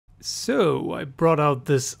So I brought out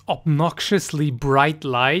this obnoxiously bright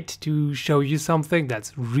light to show you something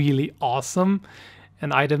that's really awesome.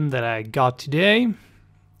 An item that I got today.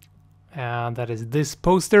 And that is this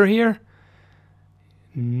poster here.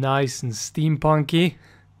 Nice and steampunky.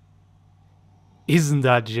 Isn't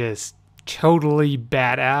that just totally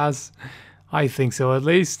badass? I think so, at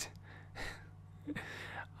least.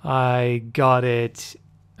 I got it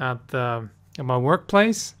at my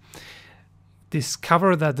workplace.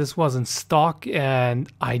 Discovered that this was in stock and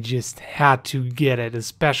I just had to get it,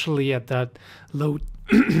 especially at that low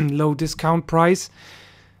low discount price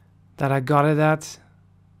that I got it at.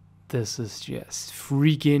 This is just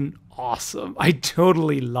freaking awesome. I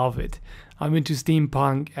totally love it. I'm into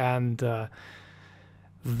steampunk, and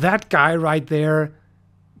that guy right there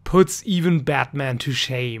puts even Batman to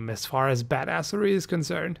shame as far as badassery is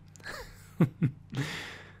concerned.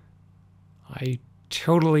 I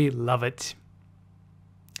totally love it.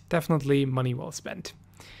 Definitely money well spent.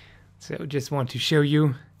 So just want to show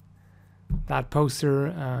you that poster,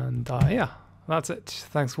 and yeah, that's it.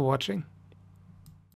 Thanks for watching.